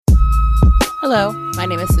Hello, my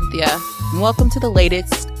name is Cynthia, and welcome to the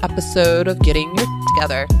latest episode of Getting Your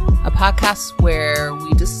Together, a podcast where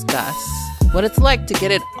we discuss what it's like to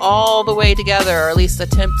get it all the way together, or at least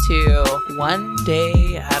attempt to, one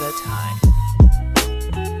day at a time.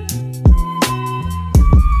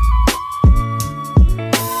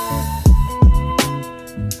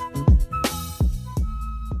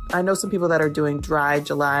 I know some people that are doing dry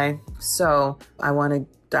July, so I want to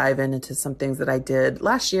dive into some things that I did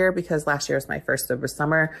last year because last year was my first sober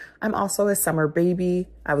summer. I'm also a summer baby.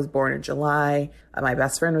 I was born in July. My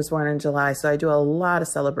best friend was born in July. So I do a lot of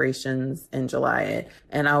celebrations in July.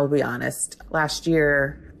 And I will be honest, last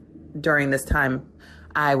year during this time,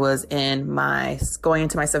 I was going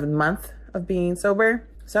into my 7th month of being sober.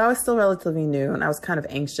 So I was still relatively new and I was kind of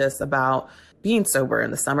anxious about being sober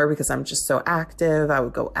in the summer because I'm just so active. I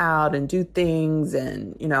would go out and do things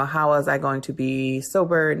and, how was I going to be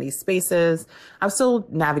sober in these spaces? I was still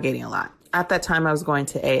navigating a lot. At that time, I was going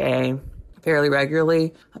to AA fairly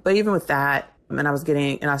regularly, but even with that, and I was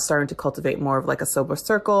starting to cultivate more of like a sober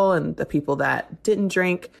circle, and the people that didn't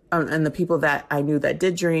drink and the people that I knew that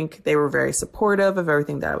did drink, they were very supportive of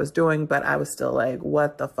everything that I was doing, but I was still like,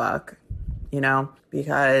 what the fuck?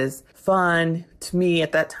 Because fun to me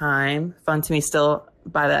at that time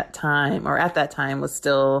was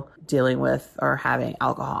still dealing with or having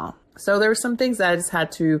alcohol. So there were some things that I just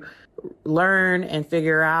had to learn and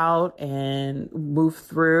figure out and move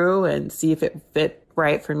through and see if it fit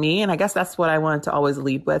right for me. And I guess that's what I wanted to always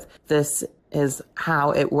lead with. This is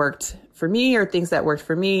how it worked for me, or things that worked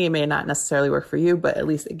for me. It may not necessarily work for you, but at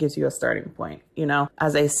least it gives you a starting point.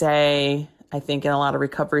 As I say, I think in a lot of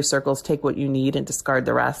recovery circles, take what you need and discard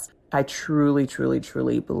the rest. I truly, truly,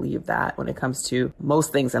 truly believe that when it comes to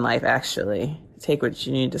most things in life, actually. Take what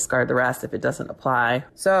you need, discard the rest if it doesn't apply.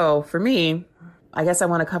 So for me, I guess I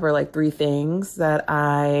want to cover like 3 things that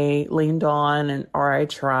I leaned on or I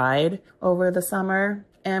tried over the summer.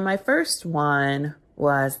 And my first one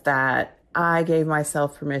was that I gave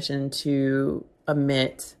myself permission to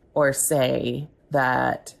admit or say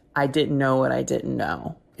that I didn't know what I didn't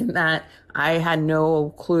know. And that I had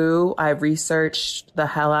no clue. I researched the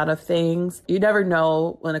hell out of things. You never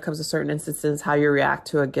know when it comes to certain instances how you react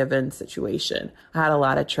to a given situation. I had a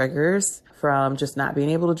lot of triggers from just not being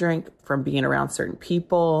able to drink, from being around certain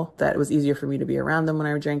people that it was easier for me to be around them when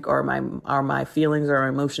I would drink, or my feelings or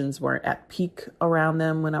emotions weren't at peak around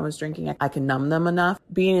them when I was drinking. I can numb them enough.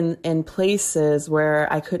 Being in places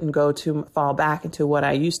where I couldn't go to fall back into what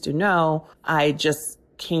I used to know, I just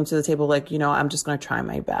came to the table like, I'm just going to try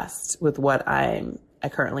my best with what I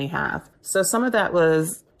currently have. So some of that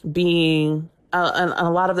was being, and a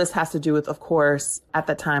lot of this has to do with, of course, at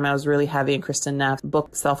that time I was really heavy in Kristin Neff's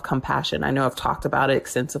book, Self-Compassion. I know I've talked about it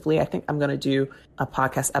extensively. I think I'm going to do a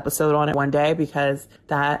podcast episode on it one day because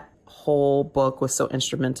that whole book was so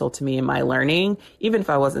instrumental to me in my learning, even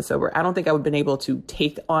if I wasn't sober. I don't think I would have been able to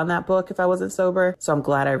take on that book if I wasn't sober. So I'm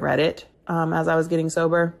glad I read it as I was getting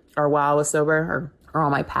sober, or while I was sober, or on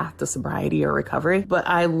my path to sobriety or recovery. But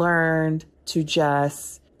I learned to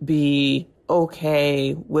just be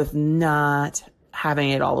okay with not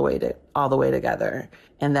having it all the way together.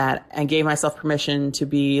 And that I gave myself permission to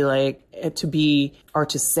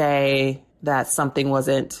say that something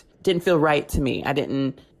didn't feel right to me. I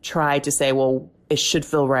didn't try to say, well, it should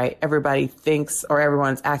feel right. Everybody thinks, or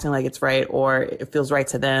everyone's acting like it's right, or it feels right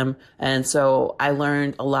to them. And so I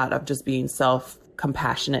learned a lot of just being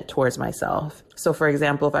compassionate towards myself. So for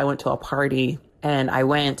example, if I went to a party and I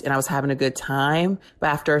was having a good time, but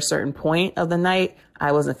after a certain point of the night,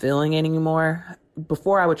 I wasn't feeling it anymore.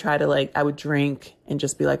 Before I would I would drink and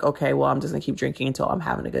just be like, okay, well, I'm just gonna keep drinking until I'm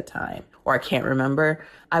having a good time, or I can't remember.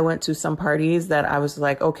 I went to some parties that I was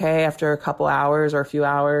like, okay, after a couple hours or a few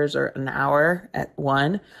hours or an hour at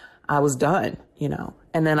one, I was done,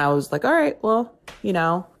 and then I was like, all right, well,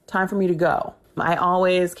 time for me to go. I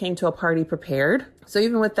always came to a party prepared. So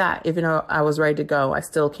even with that, even though I was ready to go, I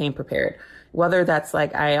still came prepared. Whether that's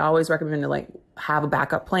I always recommend to have a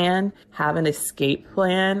backup plan, have an escape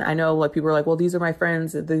plan. I know people are like, well, these are my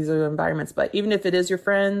friends, these are the environments. But even if it is your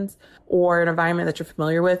friends or an environment that you're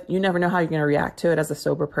familiar with, you never know how you're going to react to it as a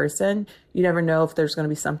sober person. You never know if there's going to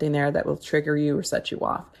be something there that will trigger you or set you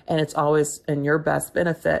off. And it's always in your best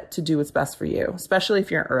benefit to do what's best for you, especially if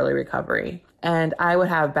you're in early recovery. And I would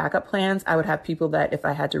have backup plans. I would have people that if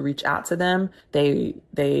I had to reach out to them, they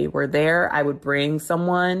were there. I would bring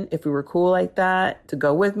someone, if we were cool like that, to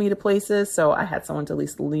go with me to places. So I had someone to at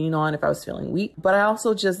least lean on if I was feeling weak. But I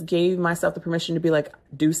also just gave myself the permission to be like,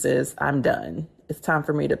 deuces, I'm done. It's time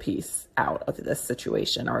for me to peace out of this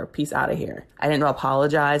situation, or peace out of here. I didn't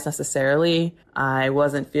apologize necessarily. I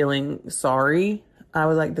wasn't feeling sorry I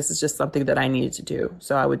was like, this is just something that I needed to do.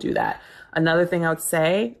 So I would do that. Another thing I would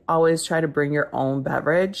say, always try to bring your own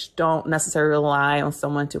beverage. Don't necessarily rely on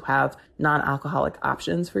someone to have non-alcoholic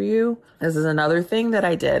options for you. This is another thing that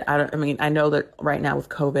I did. I know that right now with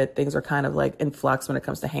COVID, things are kind of like in flux when it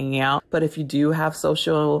comes to hanging out. But if you do have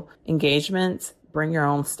social engagements, bring your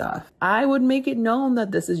own stuff. I would make it known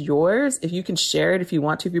that this is yours. If you can share it, if you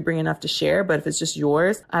want to, if you bring enough to share, but if it's just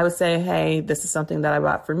yours, I would say, hey, this is something that I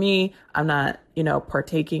bought for me. I'm not,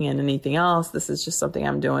 partaking in anything else. This is just something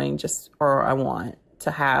I'm doing or I want to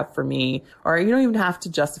have for me. Or you don't even have to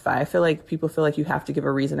justify. I feel like people feel like you have to give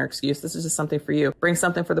a reason or excuse. This is just something for you. Bring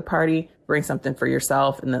something for the party, bring something for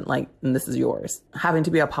yourself, and then and this is yours. Having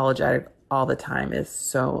to be apologetic all the time is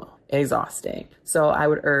so exhausting. So I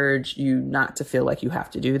would urge you not to feel like you have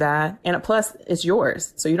to do that. And plus, it's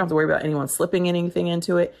yours. So you don't have to worry about anyone slipping anything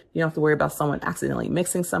into it. You don't have to worry about someone accidentally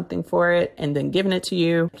mixing something for it and then giving it to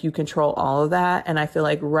you. You control all of that. And I feel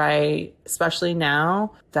like especially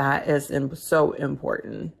now, that is so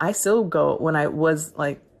important. I still go when I was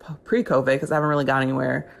like pre-COVID, because I haven't really gone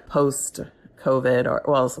anywhere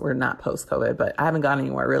post-COVID, we're not post-COVID, but I haven't gone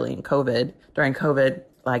anywhere really during COVID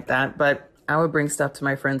like that. But I would bring stuff to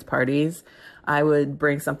my friends' parties. I would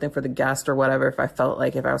bring something for the guest or whatever if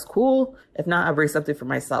I was cool. If not, I'd bring something for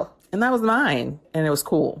myself. And that was mine. And it was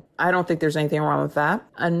cool. I don't think there's anything wrong with that.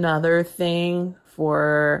 Another thing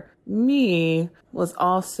for me was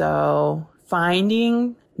also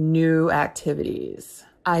finding new activities.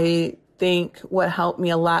 I think what helped me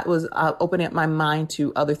a lot was opening up my mind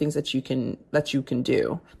to other things that you can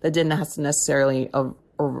do that didn't have to necessarily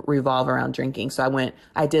revolve around drinking. So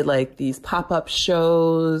I did like these pop-up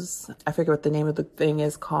shows. I forget what the name of the thing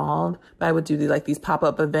is called, but I would do these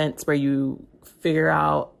pop-up events where you figure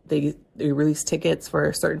out they release tickets for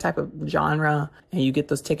a certain type of genre, and you get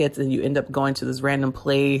those tickets and you end up going to this random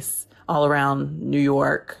place all around New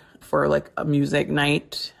York for like a music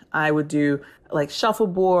night. I would do like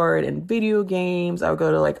shuffleboard and video games. I would go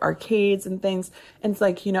to like arcades and things. And it's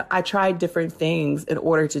like, I tried different things in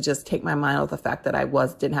order to just take my mind off the fact that I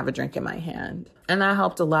didn't have a drink in my hand. And that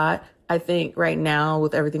helped a lot. I think right now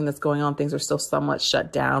with everything that's going on, things are still somewhat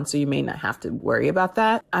shut down. So you may not have to worry about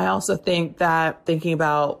that. I also think that thinking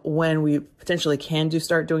about when we potentially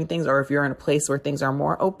start doing things, or if you're in a place where things are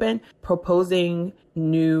more open, proposing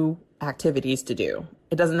new activities to do.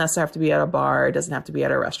 It doesn't necessarily have to be at a bar. It doesn't have to be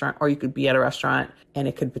at a restaurant, or you could be at a restaurant and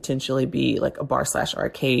it could potentially be like a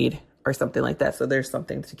bar/arcade or something like that. So there's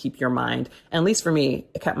something to keep your mind. And at least for me,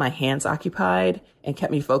 it kept my hands occupied and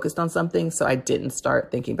kept me focused on something. So I didn't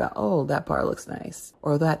start thinking about, oh, that bar looks nice,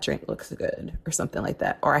 or that drink looks good, or something like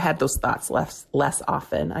that. Or I had those thoughts less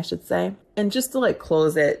often, I should say. And just to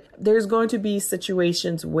close it, there's going to be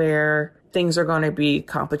situations where things are going to be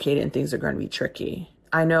complicated and things are going to be tricky.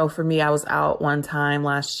 I know for me, I was out one time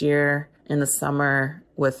last year in the summer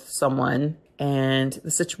with someone, and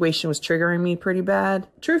the situation was triggering me pretty bad.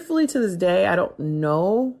 Truthfully, to this day, I don't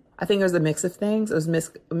know. I think it was a mix of things. It was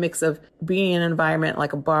a mix of being in an environment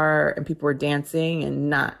like a bar and people were dancing and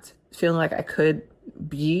not feeling like I could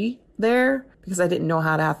be there because I didn't know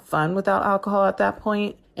how to have fun without alcohol at that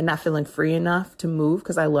point, and not feeling free enough to move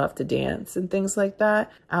because I love to dance and things like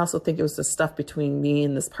that. I also think it was the stuff between me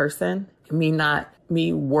and this person,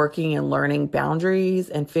 me working and learning boundaries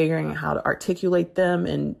and figuring out how to articulate them,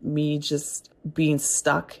 and me just being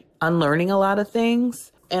stuck, unlearning a lot of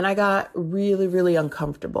things. And I got really, really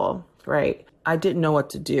uncomfortable, right? I didn't know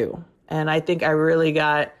what to do. And I think I really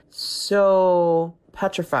got so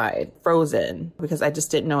petrified, frozen, because I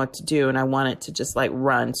just didn't know what to do. And I wanted to just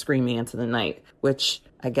run screaming into the night, which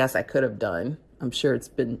I guess I could have done. I'm sure it's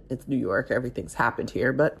New York. Everything's happened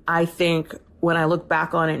here. But I think when I look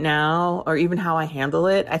back on it now, or even how I handle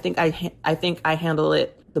it, I think I handle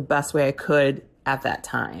it the best way I could at that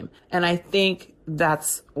time. And I think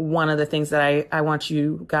that's one of the things that I want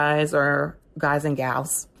you guys, or guys and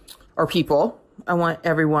gals, or people, I want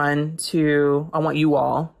you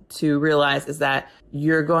all to realize is that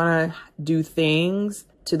you're going to do things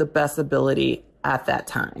to the best ability at that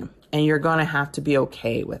time. And you're going to have to be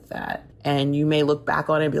okay with that. And you may look back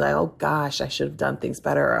on it and be like, oh gosh, I should have done things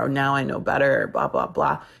better. Or now I know better, blah, blah,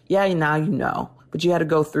 blah. Yeah, now you know. But you had to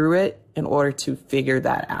go through it in order to figure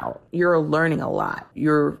that out. You're learning a lot.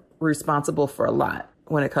 You're responsible for a lot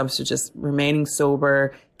when it comes to just remaining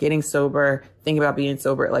sober, getting sober, thinking about being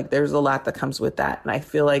sober. There's a lot that comes with that. And I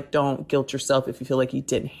feel like don't guilt yourself if you feel like you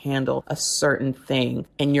didn't handle a certain thing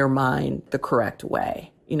in your mind the correct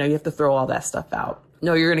way. You have to throw all that stuff out.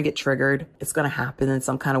 No, you're going to get triggered. It's going to happen in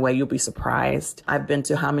some kind of way. You'll be surprised. I've been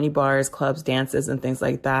to how many bars, clubs, dances, and things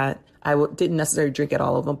like that. I didn't necessarily drink at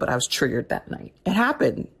all of them, but I was triggered that night. It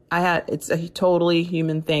happened. It's a totally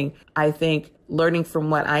human thing. I think learning from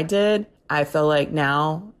what I did, I feel like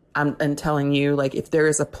now I'm telling you, like, if there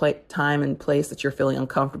is a time and place that you're feeling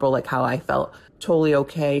uncomfortable, like how I felt, totally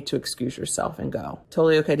okay to excuse yourself and go.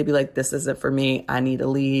 Totally okay to be like, this isn't for me. I need to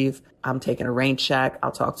leave. I'm taking a rain check.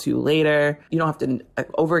 I'll talk to you later. You don't have to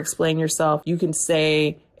over explain yourself. You can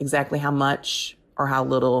say exactly how much or how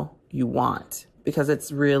little you want, because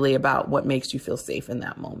it's really about what makes you feel safe in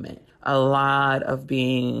that moment. A lot of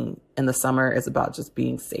being in the summer is about just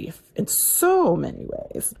being safe in so many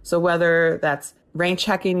ways. So whether that's rain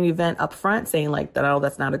checking an event up front, saying like, oh,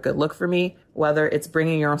 that's not a good look for me, whether it's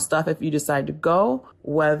bringing your own stuff if you decide to go,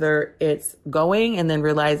 whether it's going and then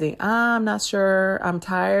realizing, I'm not sure, I'm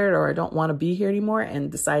tired, or I don't want to be here anymore,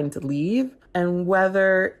 and deciding to leave, and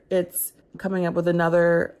whether it's coming up with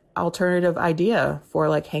another alternative idea for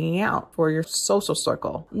like hanging out for your social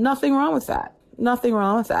circle. Nothing wrong with that. Nothing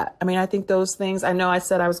wrong with that. I mean, I think those things, I know I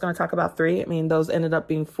said I was going to talk about 3. I mean, those ended up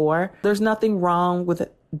being 4. There's nothing wrong with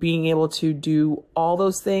being able to do all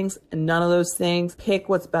those things and none of those things. Pick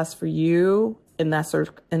what's best for you in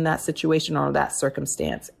that situation or that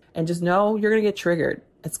circumstance. And just know you're going to get triggered.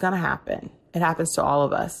 It's going to happen. It happens to all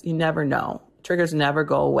of us. You never know. Triggers never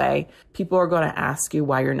go away. People are going to ask you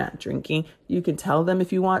why you're not drinking. You can tell them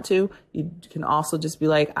if you want to. You can also just be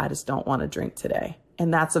like, I just don't want to drink today.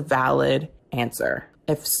 And that's a valid answer.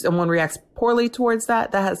 If someone reacts poorly towards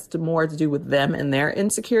that, that has more to do with them and their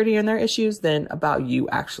insecurity and their issues than about you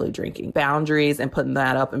actually drinking. Boundaries and putting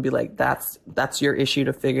that up and be like, that's your issue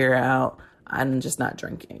to figure out. I'm just not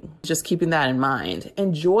drinking. Just keeping that in mind.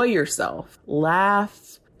 Enjoy yourself.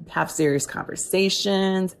 Laugh. Have serious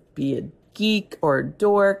conversations. Be a geek or a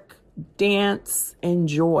dork. Dance.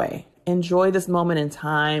 Enjoy. Enjoy this moment in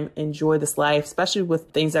time. Enjoy this life, especially with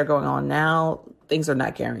things that are going on now. Things are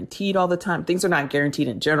not guaranteed all the time. Things are not guaranteed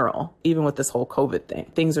in general, even with this whole COVID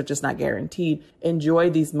thing. Things are just not guaranteed. Enjoy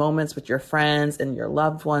these moments with your friends and your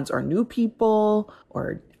loved ones or new people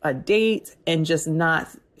or a date, and just not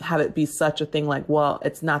have it be such a thing like, well,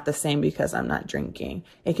 it's not the same because I'm not drinking.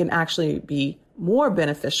 It can actually be more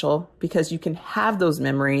beneficial because you can have those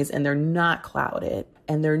memories and they're not clouded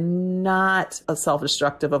and they're not a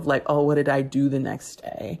self-destructive of like, oh, what did I do the next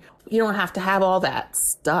day? You don't have to have all that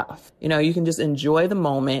stuff. You know, you can just enjoy the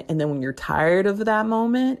moment. And then when you're tired of that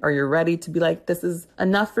moment or you're ready to be like, this is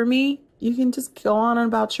enough for me, you can just go on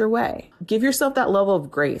about your way. Give yourself that level of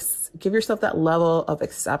grace. Give yourself that level of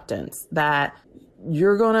acceptance that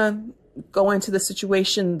you're going to go into the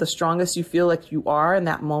situation the strongest you feel like you are in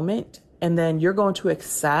that moment. And then you're going to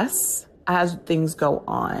access as things go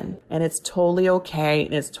on. And it's totally okay.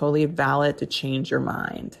 And it's totally valid to change your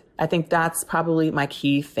mind. I think that's probably my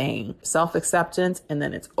key thing. Self-acceptance. And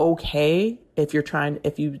then it's okay if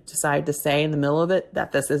you decide to say in the middle of it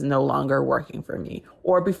that this is no longer working for me,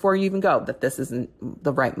 or before you even go that this isn't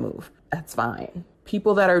the right move. That's fine.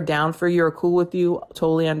 People that are down for you or cool with you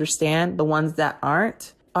totally understand. The ones that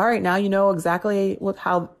aren't, all right, now you know exactly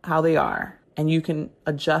how they are, and you can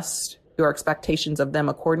adjust your expectations of them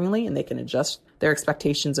accordingly, and they can adjust their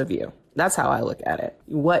expectations of you. That's how I look at it.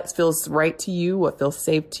 What feels right to you, what feels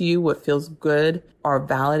safe to you, what feels good or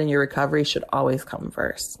valid in your recovery should always come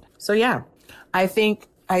first. So yeah, I think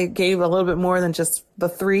I gave a little bit more than just the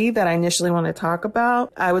 3 that I initially wanted to talk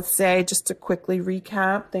about. I would say, just to quickly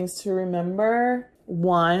recap, things to remember.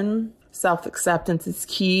 1, self-acceptance is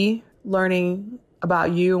key. Learning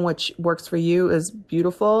about you and what works for you is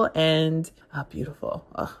beautiful and beautiful.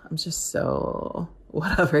 Oh, I'm just so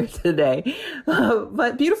whatever today.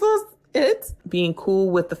 But beautiful is it. Being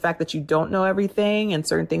cool with the fact that you don't know everything and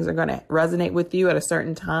certain things are going to resonate with you at a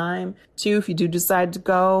certain time. 2, if you do decide to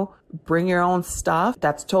go, bring your own stuff.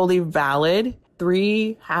 That's totally valid.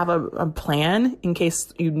 3, have a plan in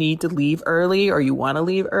case you need to leave early or you want to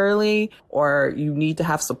leave early, or you need to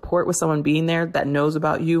have support with someone being there that knows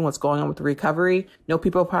about you and what's going on with the recovery. No,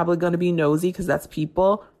 people are probably going to be nosy because that's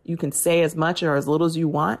people. You can say as much or as little as you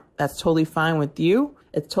want. That's totally fine with you.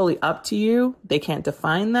 It's totally up to you. They can't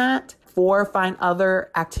define that. 4, find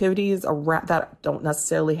other activities that don't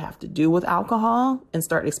necessarily have to do with alcohol and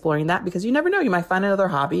start exploring that, because you never know. You might find another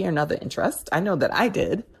hobby or another interest. I know that I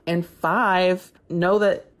did. And 5, know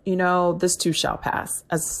that, this too shall pass.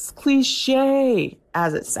 As cliche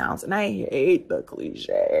as it sounds, and I hate the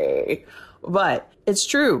cliche, but it's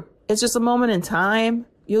true. It's just a moment in time.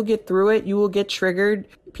 You'll get through it. You will get triggered.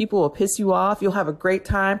 People will piss you off. You'll have a great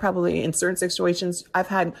time, probably in certain situations. I've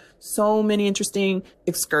had so many interesting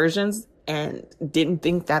excursions and didn't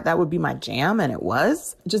think that would be my jam, and it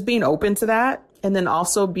was. Just being open to that And then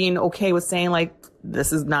also being okay with saying like,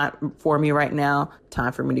 this is not for me right now.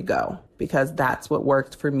 Time for me to go, because that's what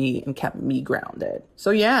worked for me and kept me grounded.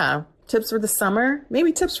 So yeah, tips for the summer,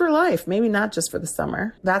 maybe tips for life, maybe not just for the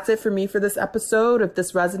summer. That's it for me for this episode. If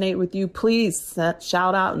this resonated with you, please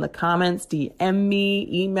shout out in the comments, DM me,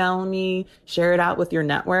 email me, share it out with your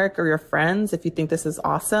network or your friends if you think this is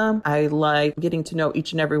awesome. I like getting to know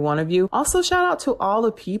each and every one of you. Also, shout out to all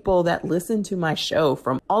the people that listen to my show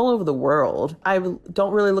from all over the world. I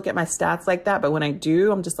don't really look at my stats like that, but when I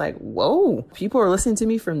do, I'm just like, whoa, people are listening to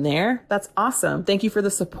me from there. That's awesome. Thank you for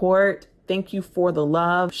the support. Thank you for the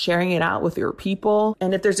love, sharing it out with your people.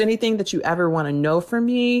 And if there's anything that you ever want to know from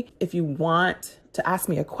me, if you want to ask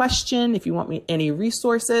me a question, if you want me any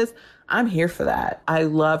resources, I'm here for that. I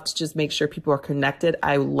love to just make sure people are connected.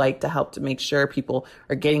 I like to help to make sure people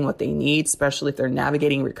are getting what they need, especially if they're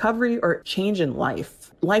navigating recovery or change in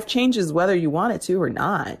life. Life changes whether you want it to or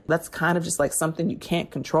not. That's kind of just like something you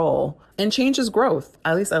can't control. And change is growth.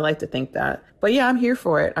 At least I like to think that. But yeah, I'm here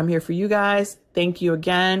for it. I'm here for you guys. Thank you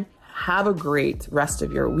again. Have a great rest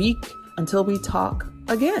of your week until we talk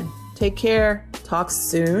again. Take care. Talk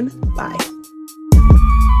soon. Bye.